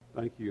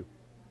Thank you.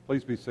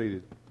 Please be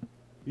seated.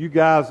 You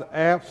guys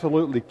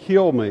absolutely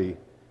kill me.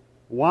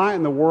 Why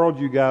in the world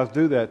you guys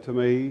do that to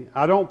me?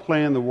 I don't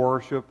plan the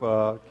worship.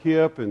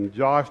 Kip and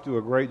Josh do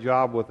a great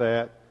job with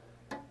that.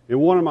 And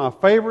one of my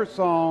favorite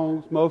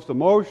songs, most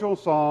emotional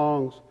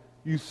songs,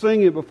 you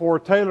sing it before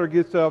Taylor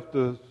gets up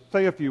to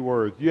say a few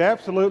words. You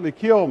absolutely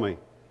kill me.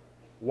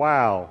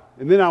 Wow.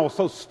 And then I was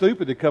so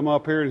stupid to come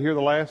up here and hear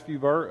the last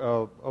few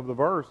of the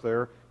verse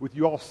there with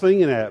you all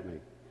singing at me.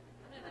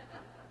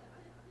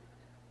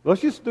 Let's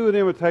just do an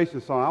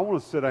invitation song. I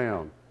want to sit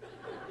down.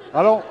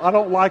 I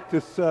don't like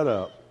this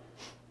setup.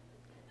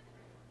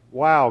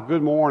 Wow,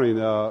 good morning.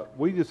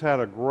 We just had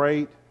a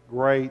great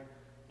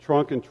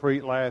trunk and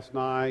treat last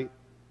night.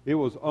 It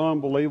was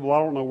unbelievable. I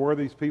don't know where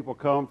these people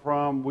come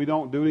from. We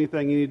don't do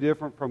anything any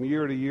different from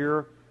year to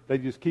year. They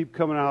just keep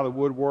coming out of the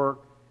woodwork.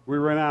 We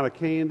ran out of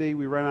candy.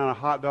 We ran out of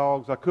hot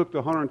dogs. I cooked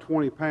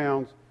 120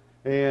 pounds.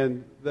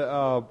 And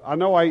I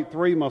know I ate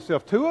 3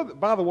 myself.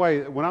 By the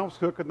way, when I was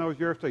cooking those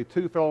yesterday,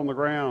 2 fell on the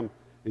ground,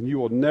 and you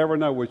will never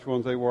know which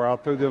ones they were. I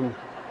threw them.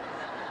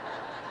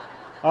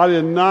 I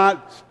did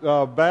not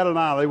bat an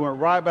eye. They went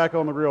right back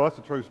on the grill. That's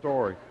a true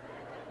story.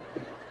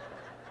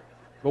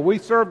 But we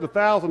served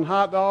 1,000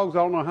 hot dogs. I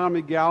don't know how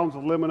many gallons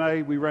of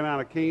lemonade. We ran out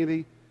of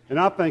candy. And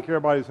I think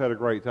everybody's had a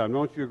great time.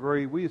 Don't you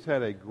agree? We just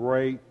had a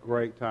great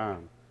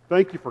time.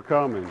 Thank you for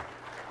coming.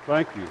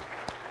 Thank you.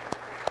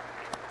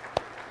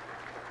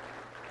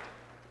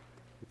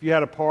 If you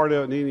had a part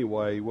of it in any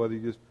way, whether you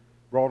just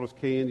brought us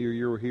candy or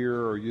you were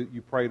here or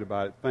you prayed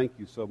about it, thank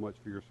you so much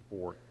for your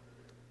support.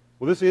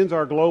 Well, this ends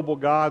our Global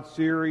God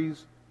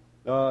series.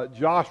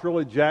 Josh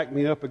really jacked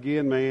me up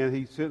again, man.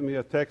 He sent me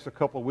a text a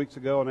couple of weeks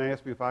ago and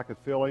asked me if I could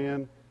fill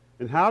in.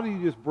 And how do you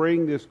just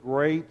bring this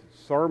great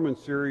sermon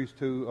series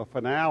to a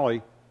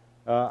finale?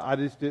 I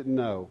just didn't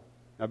know.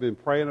 I've been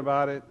praying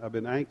about it. I've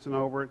been anxious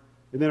over it.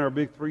 And then our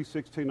big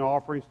 316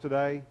 offerings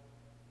today.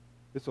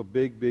 It's a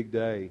big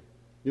day.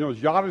 You know,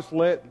 Josh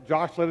led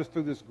us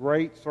through this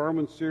great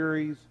sermon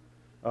series.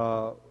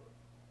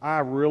 I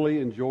really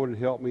enjoyed it. It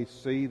helped me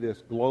see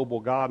this global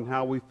God and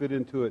how we fit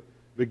into it,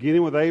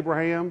 beginning with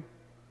Abraham.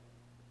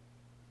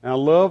 And I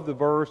love the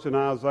verse in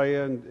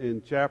Isaiah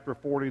in chapter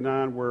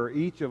 49 where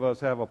each of us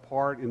have a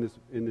part in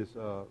this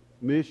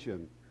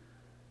mission,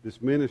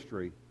 this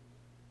ministry.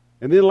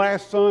 And then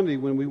last Sunday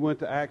when we went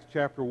to Acts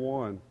chapter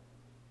 1,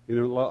 I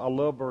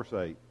love verse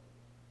 8.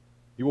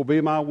 You will be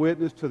my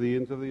witness to the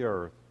ends of the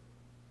earth.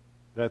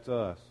 That's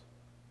us.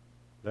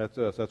 That's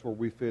us. That's where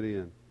we fit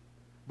in.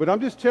 But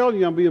I'm just telling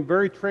you, I'm being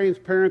very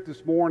transparent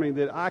this morning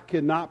that I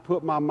cannot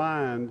put my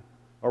mind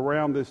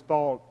around this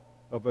thought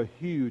of a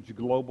huge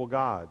global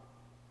God.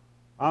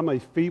 I'm a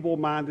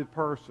feeble-minded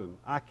person.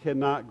 I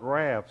cannot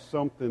grasp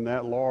something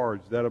that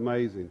large, that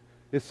amazing.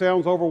 It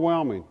sounds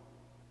overwhelming.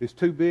 It's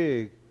too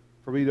big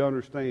for me to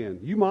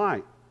understand. You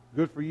might.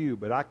 Good for you,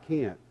 but I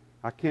can't.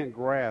 I can't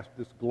grasp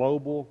this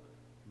global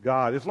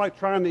God. It's like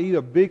trying to eat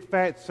a big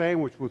fat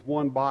sandwich with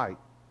one bite.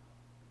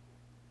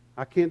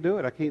 I can't do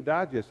it. I can't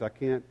digest it. I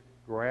can't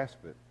grasp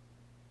it.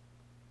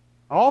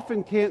 I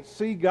often can't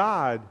see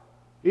God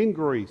in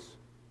Greece.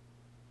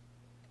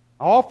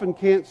 I often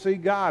can't see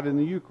God in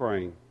the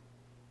Ukraine.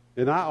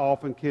 And I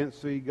often can't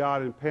see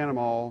God in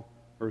Panama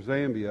or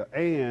Zambia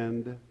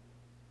and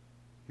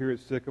here at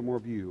Sycamore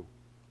View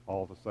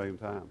all at the same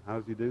time. How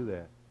does he do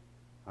that?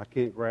 I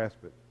can't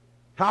grasp it.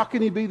 How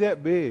can he be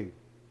that big?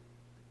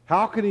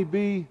 How can he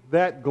be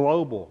that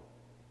global?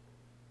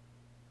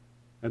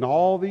 And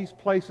all these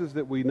places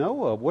that we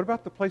know of, what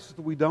about the places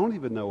that we don't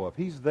even know of?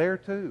 He's there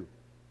too.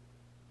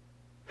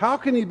 How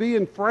can he be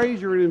in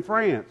Fraser and in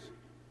France?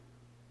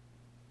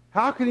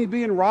 How can he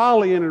be in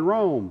Raleigh and in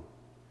Rome?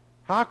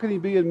 How can he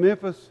be in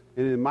Memphis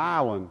and in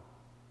Milan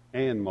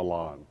and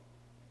Milan?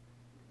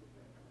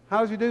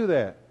 How does he do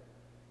that?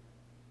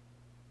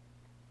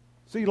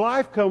 See,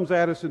 life comes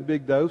at us in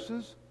big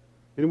doses,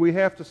 and we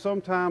have to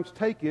sometimes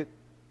take it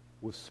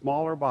with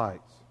smaller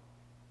bites.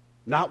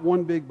 Not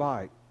one big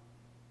bite.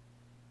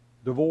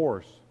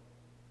 Divorce,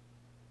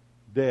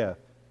 death,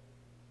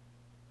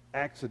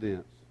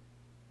 accidents,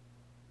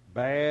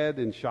 bad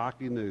and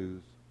shocking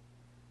news.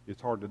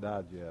 It's hard to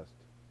digest.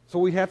 So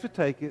we have to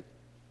take it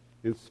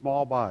in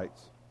small bites,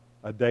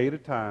 a day at a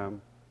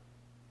time,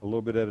 a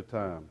little bit at a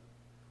time.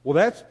 Well,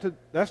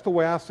 that's the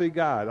way I see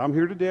God. I'm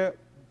here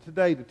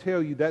today to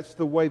tell you that's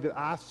the way that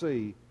I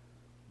see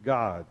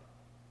God.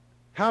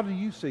 How do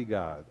you see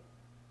God?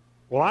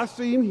 Well, I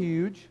see him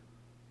huge.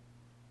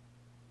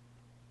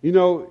 You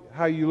know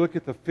how you look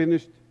at the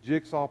finished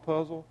jigsaw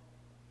puzzle?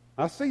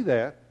 I see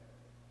that.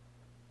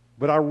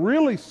 But I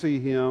really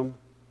see him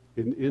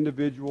in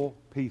individual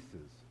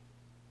pieces.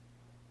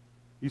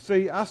 You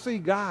see, I see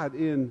God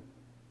in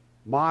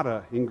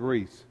Mata in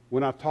Greece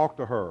when I talk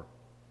to her,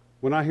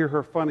 when I hear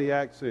her funny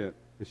accent,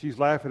 and she's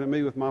laughing at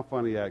me with my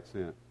funny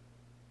accent.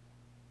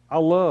 I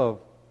love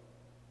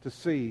to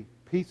see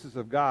pieces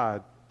of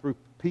God through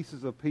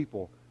pieces of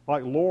people,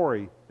 like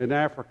Lori in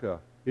Africa,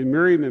 and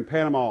Miriam in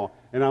Panama,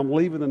 and I'm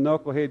leaving the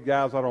knucklehead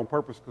guys out on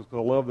purpose because I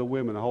love the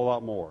women a whole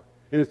lot more.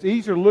 And it's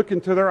easier to look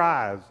into their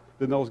eyes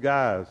than those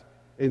guys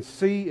and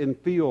see and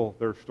feel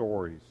their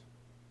stories.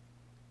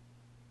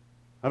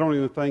 I don't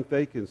even think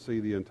they can see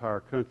the entire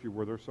country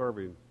where they're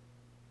serving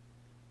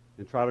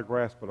and try to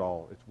grasp it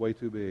all. It's way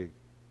too big.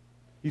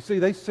 You see,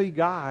 they see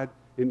God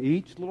in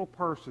each little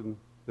person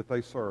that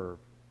they serve.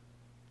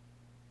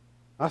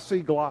 I see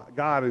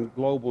God in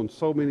global in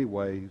so many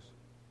ways,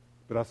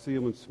 but I see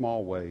him in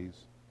small ways.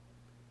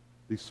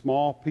 These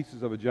small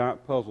pieces of a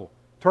giant puzzle.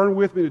 Turn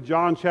with me to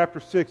John chapter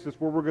 6. That's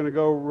where we're going to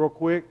go real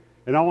quick.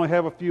 And I only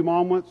have a few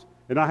moments,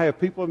 and I have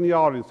people in the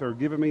audience that are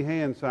giving me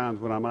hand signs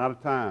when I'm out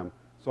of time.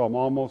 So I'm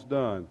almost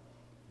done.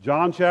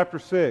 John chapter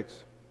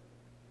 6.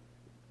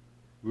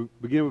 We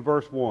begin with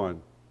verse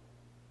 1.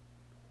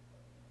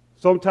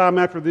 Sometime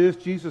after this,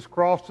 Jesus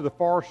crossed to the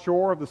far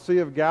shore of the Sea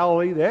of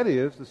Galilee, that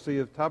is, the Sea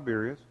of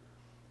Tiberias.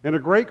 And a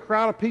great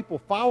crowd of people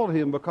followed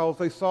him because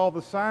they saw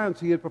the signs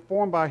he had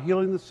performed by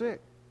healing the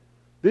sick.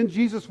 Then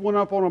Jesus went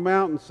up on a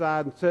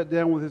mountainside and sat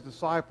down with his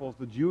disciples.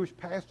 The Jewish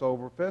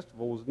Passover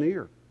festival was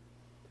near.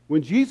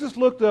 When Jesus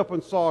looked up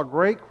and saw a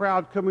great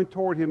crowd coming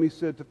toward him, he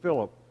said to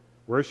Philip,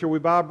 "Where shall we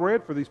buy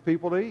bread for these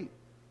people to eat?"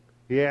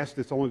 He asked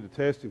this only to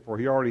test him, for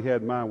he already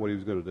had in mind what he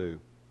was going to do.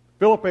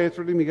 Philip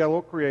answered him. He got a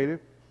little creative.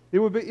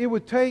 It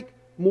would take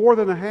more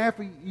than a half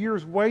a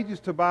year's wages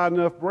to buy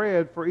enough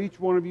bread for each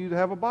one of you to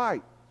have a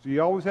bite. So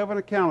you always have an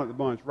account at the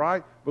bunch,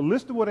 right? But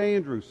listen to what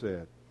Andrew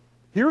said.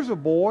 Here's a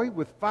boy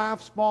with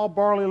 5 small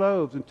barley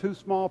loaves and 2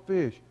 small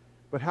fish.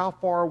 But how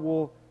far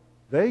will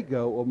they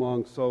go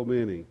among so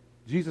many?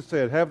 Jesus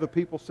said, "Have the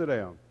people sit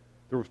down."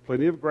 There was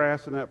plenty of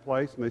grass in that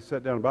place, and they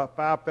sat down. About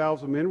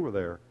 5,000 men were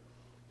there.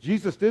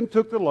 Jesus then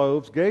took the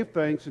loaves, gave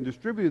thanks, and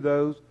distributed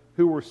those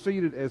who were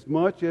seated as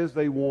much as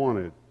they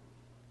wanted.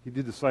 He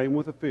did the same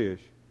with the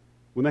fish.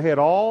 When they had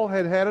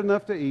had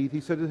enough to eat, he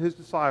said to his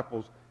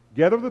disciples,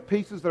 "Gather the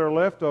pieces that are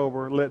left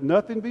over, let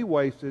nothing be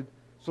wasted."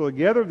 So they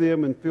gathered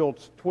them and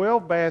filled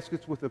 12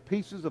 baskets with the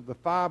pieces of the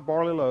 5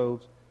 barley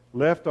loaves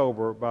left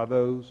over by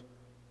those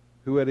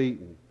who had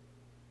eaten.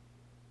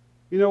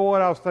 You know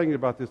what? I was thinking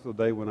about this the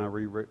other day when I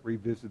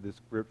revisited this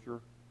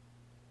scripture.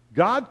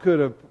 God could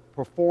have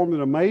performed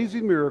an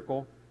amazing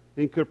miracle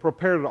and could have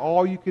prepared an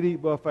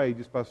all-you-could-eat buffet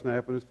just by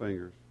snapping his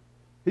fingers.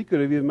 He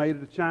could have even made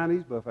it a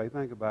Chinese buffet.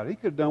 Think about it. He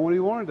could have done what he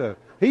wanted to.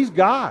 He's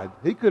God.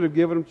 He could have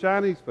given them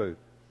Chinese food.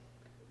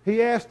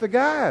 He asked the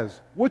guys,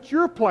 "What's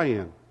your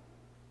plan?"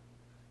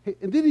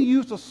 And then he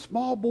used a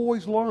small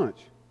boy's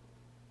lunch.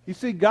 You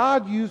see,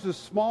 God uses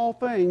small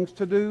things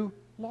to do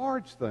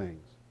large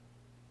things.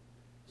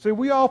 See,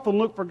 we often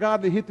look for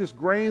God to hit this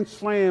grand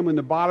slam in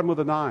the bottom of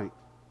the ninth.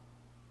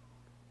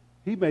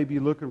 He may be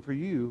looking for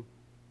you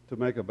to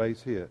make a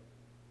base hit.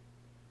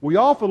 We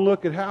often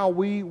look at how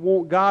we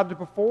want God to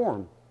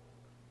perform.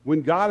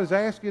 When God is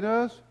asking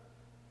us,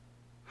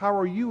 how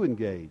are you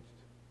engaged?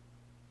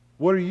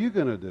 What are you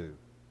going to do?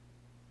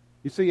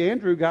 You see,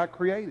 Andrew got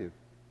creative.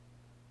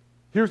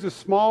 Here's a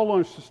small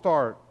lunch to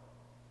start.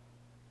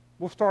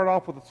 We'll start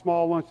off with a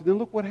small lunch, and then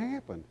look what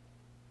happened.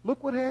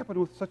 Look what happened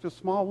with such a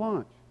small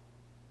lunch.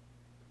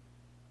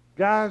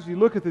 Guys, you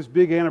look at this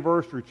big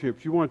anniversary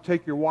trip. You want to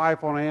take your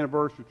wife on an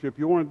anniversary trip.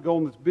 You want to go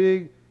on this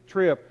big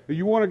trip.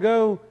 You want to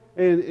go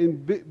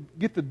and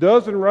get the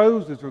dozen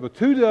roses or the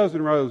 2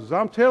 dozen roses.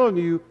 I'm telling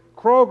you,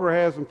 Kroger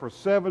has them for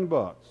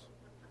 $7.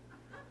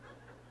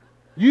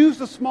 Use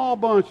the small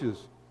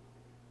bunches.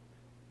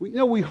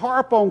 We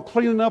harp on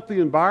cleaning up the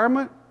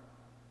environment.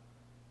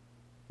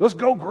 Let's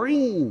go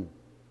green.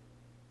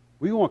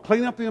 We want to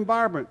clean up the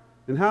environment.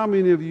 And how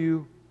many of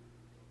you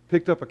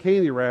picked up a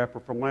candy wrapper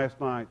from last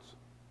night's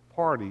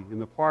party in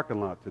the parking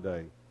lot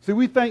today? See,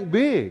 we think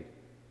big,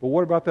 but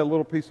what about that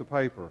little piece of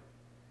paper?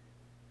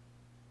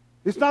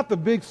 It's not the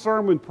big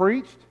sermon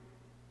preached.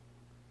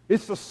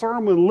 It's the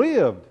sermon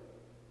lived.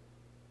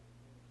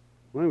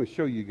 Well, let me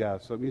show you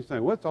guys something. You're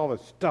saying, what's all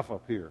this stuff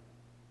up here?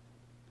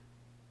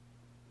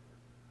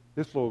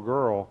 This little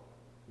girl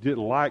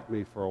didn't like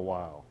me for a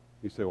while.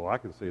 You say, well, I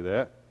can see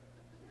that.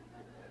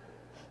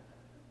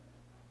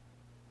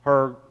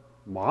 Her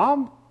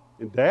mom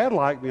and dad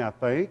liked me, I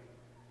think.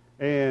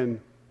 And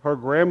her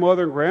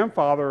grandmother and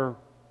grandfather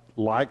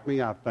liked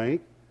me, I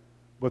think.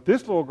 But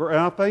this little girl, and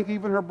I think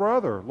even her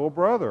little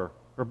brother,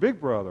 her big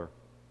brother,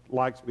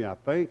 likes me, I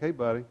think. Hey,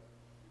 buddy.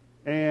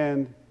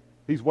 And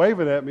he's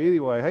waving at me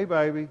anyway. Hey,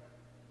 baby.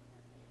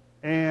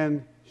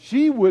 And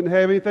she wouldn't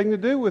have anything to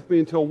do with me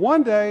until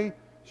one day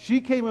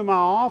she came in my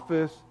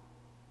office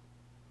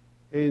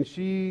and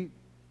she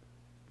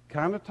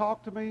kind of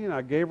talked to me, and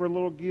I gave her a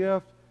little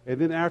gift. And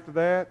then after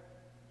that,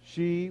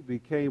 she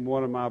became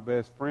one of my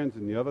best friends.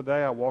 And the other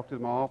day I walked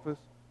in my office,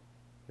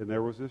 and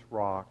there was this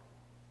rock.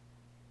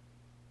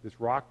 This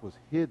rock was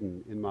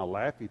hidden in my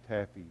Laffy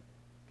Taffy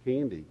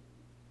candy.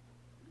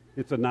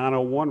 It's a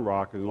 901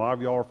 rock, and a lot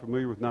of y'all are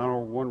familiar with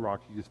 901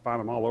 rocks. You just find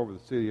them all over the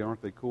city.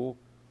 Aren't they cool?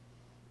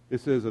 It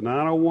says a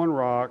 901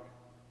 rock,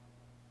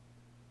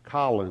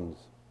 Collins,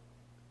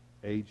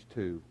 age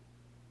 2.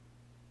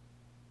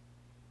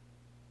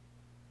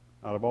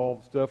 Out of all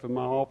the stuff in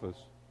my office,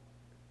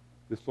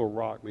 this little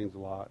rock means a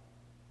lot.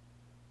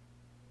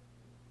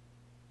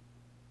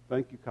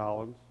 Thank you,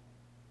 Collins,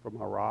 for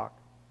my rock.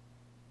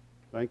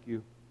 Thank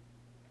you.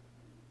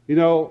 You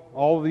know,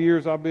 all the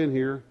years I've been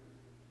here,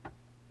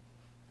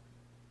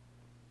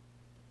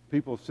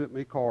 people have sent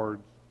me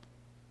cards.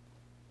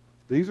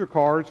 These are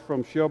cards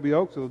from Shelby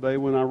Oaks of the day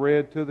when I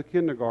read to the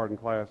kindergarten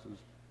classes.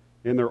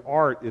 And their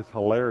art is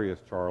hilarious,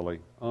 Charlie.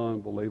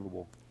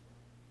 Unbelievable.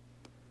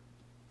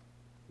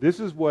 This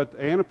is what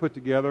Anna put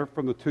together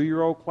from the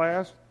 2-year-old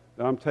class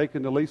that I'm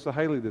taking to Lisa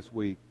Haley this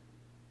week.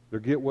 They're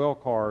Get Well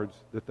cards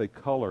that they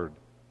colored.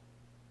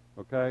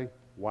 Okay?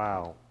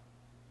 Wow.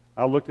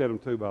 I looked at them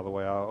too, by the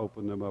way. I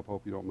opened them up.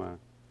 Hope you don't mind.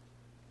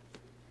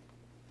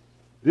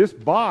 This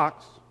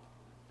box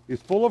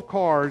is full of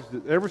cards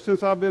that ever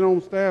since I've been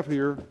on staff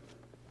here,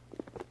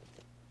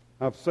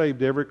 I've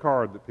saved every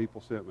card that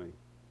people sent me.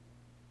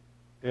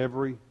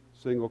 Every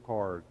single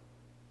card.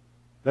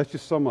 That's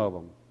just some of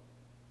them.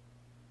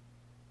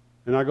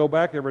 And I go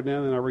back every now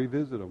and then and I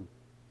revisit them.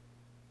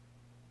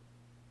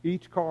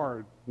 Each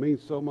card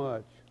means so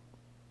much.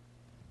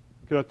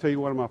 Can I tell you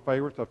one of my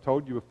favorites? I've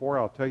told you before,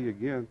 I'll tell you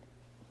again.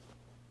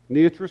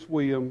 Neatrice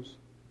Williams.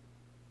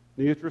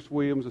 Neatrice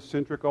Williams,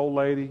 eccentric old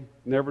lady,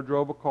 never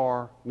drove a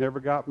car, never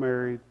got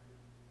married,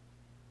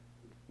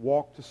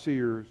 walked to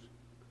Sears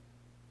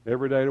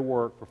every day to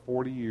work for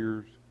 40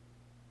 years,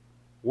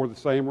 wore the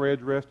same red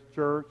dress to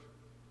church,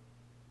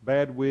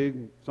 bad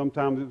wig,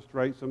 sometimes it was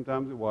straight,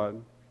 sometimes it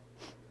wasn't.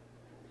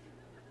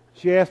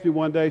 She asked me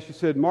one day, she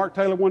said, Mark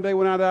Taylor, one day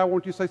when I die, I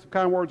want you to say some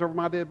kind words over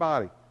my dead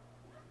body.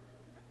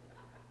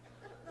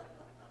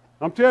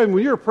 I'm telling you,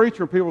 when you're a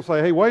preacher and people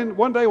say, hey,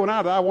 one day when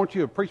I die, I want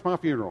you to preach my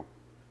funeral.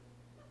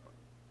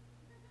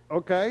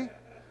 Okay?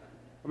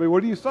 I mean,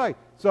 what do you say?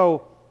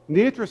 So,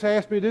 Neatrice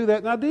asked me to do that,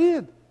 and I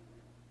did.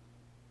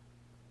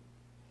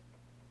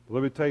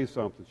 Let me tell you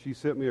something. She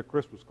sent me a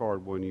Christmas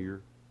card one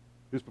year,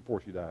 just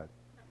before she died.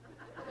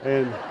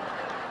 And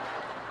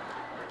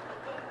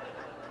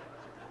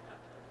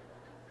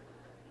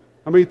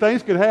I mean,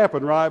 things could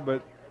happen, right?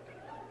 But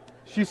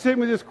she sent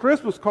me this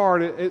Christmas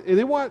card,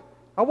 and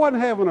I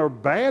wasn't having a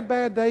bad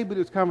day, but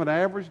it was kind of an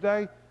average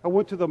day. I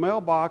went to the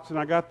mailbox, and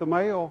I got the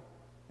mail.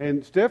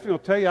 And Stephanie will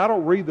tell you, I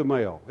don't read the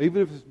mail.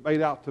 Even if it's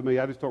made out to me,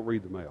 I just don't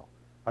read the mail.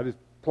 I just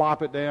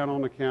plop it down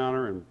on the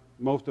counter, and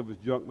most of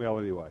it's junk mail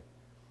anyway.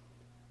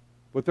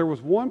 But there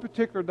was one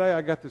particular day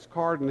I got this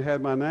card and it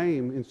had my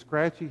name in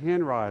scratchy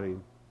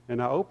handwriting,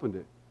 and I opened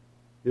it.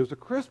 It was a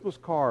Christmas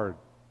card.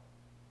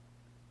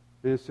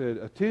 And it said,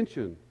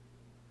 attention,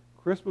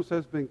 Christmas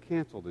has been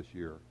canceled this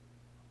year.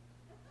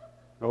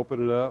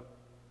 Open it up.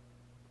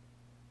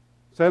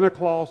 Santa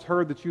Claus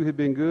heard that you had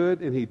been good,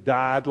 and he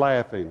died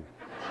laughing.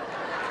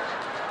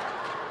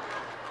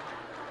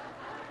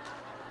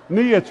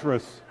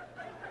 Neatrice.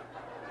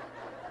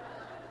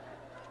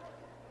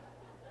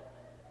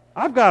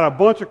 I've got a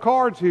bunch of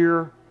cards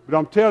here, but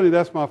I'm telling you,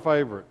 that's my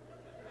favorite.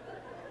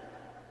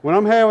 When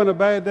I'm having a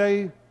bad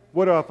day,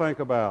 what do I think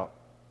about?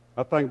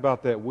 I think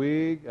about that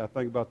wig, I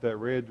think about that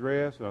red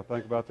dress, and I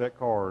think about that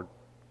card.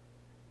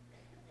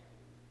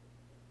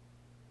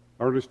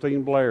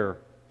 Ernestine Blair.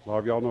 A lot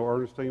of y'all know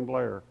Ernestine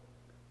Blair.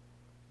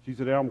 She's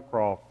at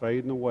Elmcroft,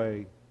 fading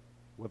away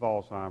with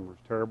Alzheimer's,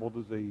 terrible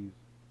disease.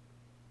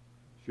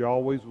 She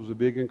always was a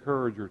big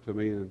encourager to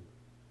me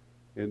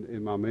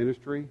in my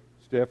ministry.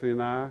 Stephanie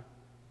and I,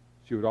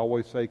 she would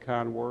always say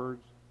kind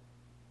words.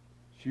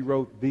 She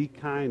wrote the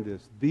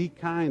kindest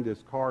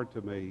card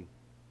to me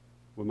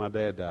when my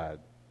dad died.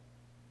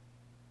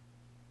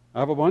 I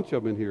have a bunch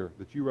of them in here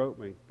that you wrote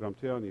me, but I'm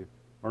telling you,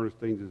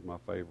 Ernestine's is my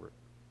favorite.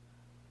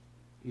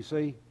 You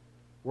see,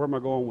 where am I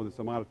going with this?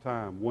 I'm out of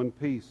time. One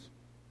piece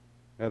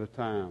at a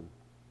time.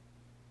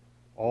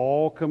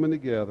 All coming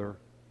together,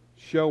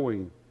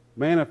 showing,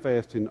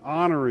 manifesting,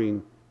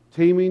 honoring,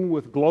 teaming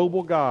with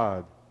global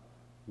God,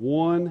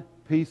 one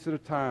piece at a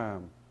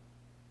time,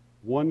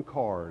 one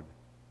card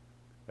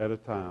at a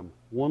time,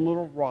 one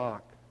little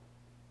rock,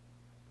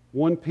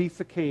 one piece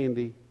of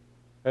candy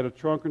at a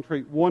trunk and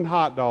treat, one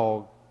hot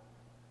dog,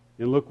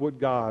 and look what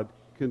God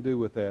can do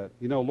with that.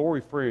 You know,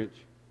 Lori French,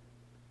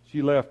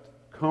 she left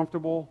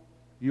comfortable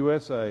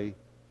USA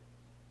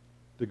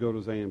to go to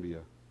Zambia.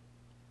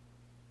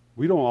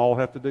 We don't all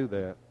have to do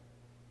that,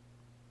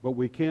 but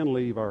we can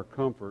leave our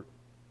comfort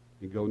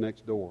and go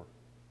next door.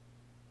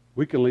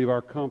 We can leave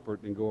our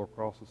comfort and go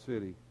across the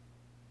city,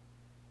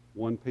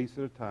 one piece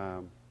at a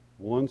time,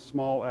 one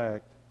small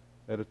act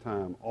at a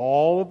time.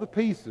 All of the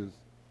pieces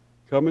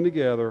coming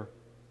together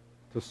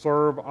to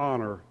serve,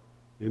 honor,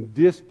 and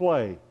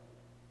display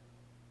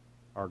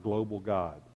our global God.